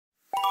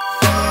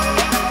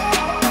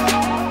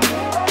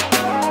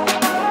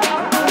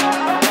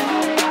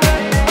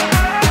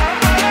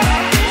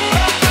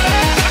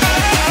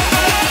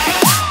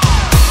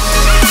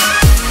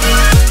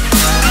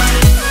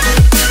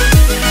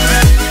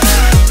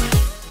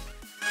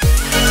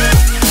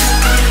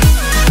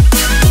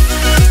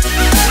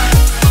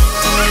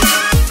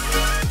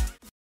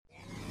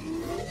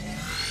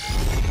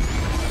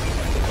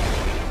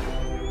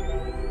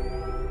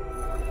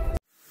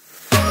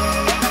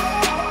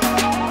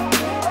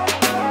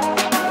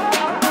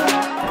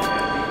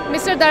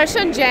Mr.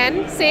 Dharshan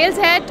Jain, sales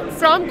head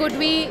from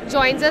GoodWe,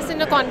 joins us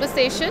in a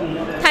conversation.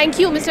 Thank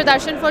you, Mr.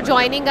 Dharshan, for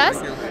joining us.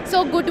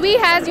 So GoodWe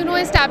has,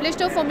 established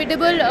a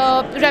formidable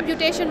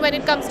reputation when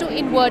it comes to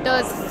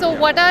inverters. So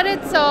what are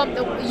its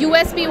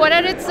USP? What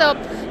are its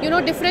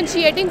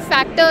differentiating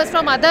factors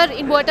from other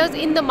inverters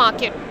in the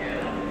market?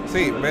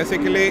 See,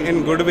 basically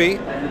in GoodWe,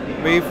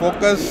 we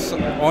focus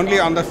only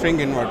on the string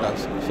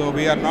inverters. So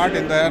we are not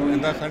in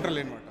the central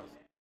inverters.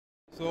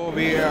 So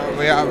we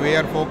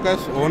are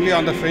focused only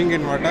on the string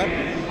inverter,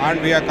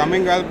 and we are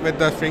coming up with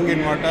the string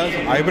inverters,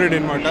 hybrid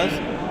inverters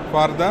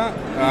for the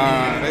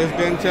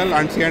residential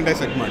and C&I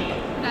segment.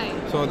 Right.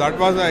 So that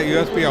was a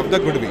USP of the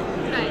GoodWe.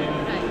 Right.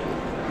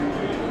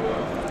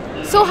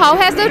 So how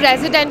has the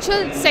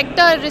residential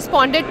sector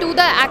responded to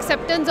the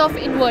acceptance of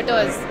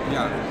inverters?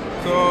 Yeah.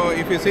 So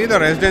if you see the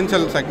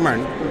residential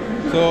segment,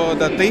 so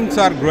the things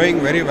are growing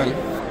very well.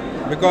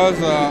 Because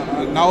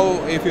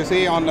now if you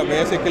see on the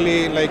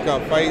basically like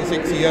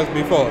 5-6 years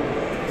before,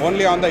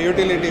 only on the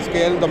utility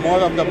scale the more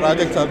of the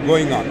projects are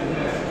going on.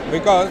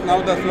 Because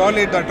now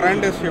slowly the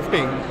trend is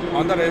shifting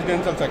on the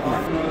residential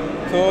segment.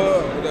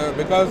 So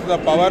because the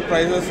power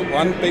prices,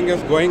 one thing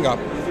is going up,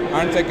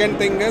 and second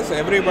thing is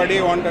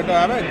everybody wanted to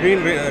have a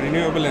green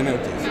renewable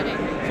energies.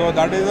 So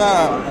that is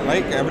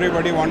like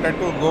everybody wanted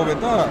to go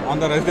with on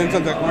the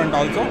residential segment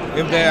also,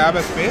 if they have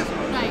a space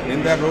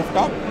in their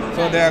rooftop.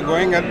 So they are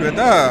going at with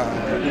the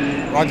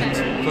projects,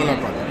 solar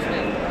projects.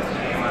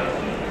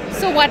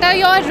 So what are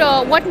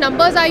your what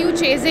numbers are you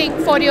chasing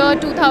for your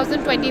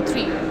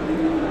 2023?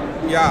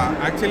 Yeah,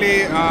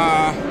 actually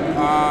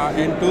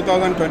in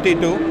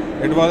 2022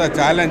 it was a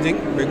challenging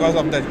because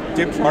of the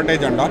chip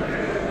shortage and all.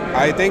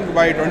 I think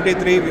by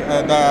 23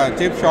 the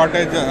chip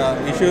shortage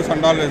issues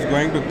and all is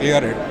going to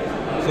clear it.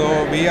 So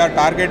we are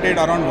targeted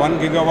around 1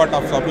 gigawatt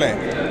of supply,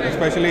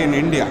 especially in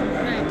India.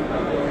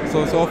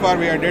 So far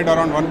we did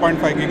around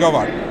 1.5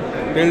 gigawatt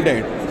till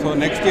date. So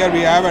next year we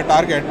have a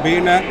target,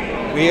 we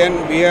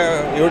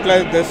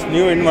utilize this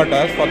new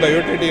inverters for the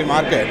utility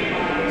market.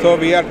 So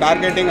we are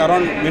targeting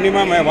around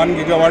minimum 1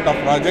 gigawatt of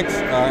projects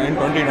in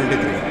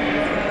 2023.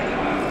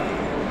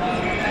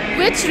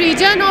 Which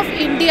region of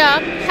India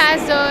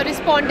has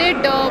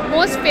responded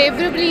most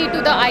favorably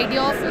to the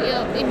idea of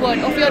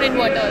your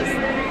inverters?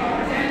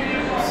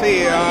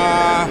 See,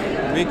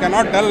 we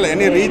cannot tell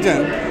any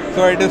region.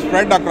 So it is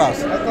spread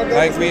across.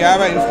 Like we have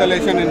an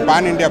installation in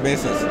pan-India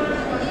basis.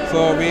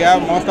 So we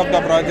have most of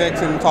the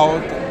projects in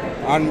south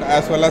and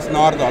as well as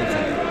north also.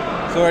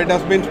 So it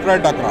has been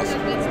spread across.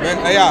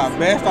 Yeah,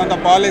 based on the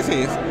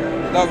policies,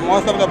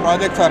 most of the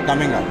projects are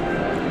coming up.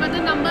 But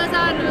the numbers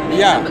are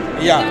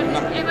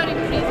ever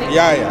increasing.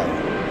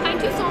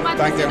 Thank you so much.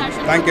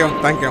 Thank you.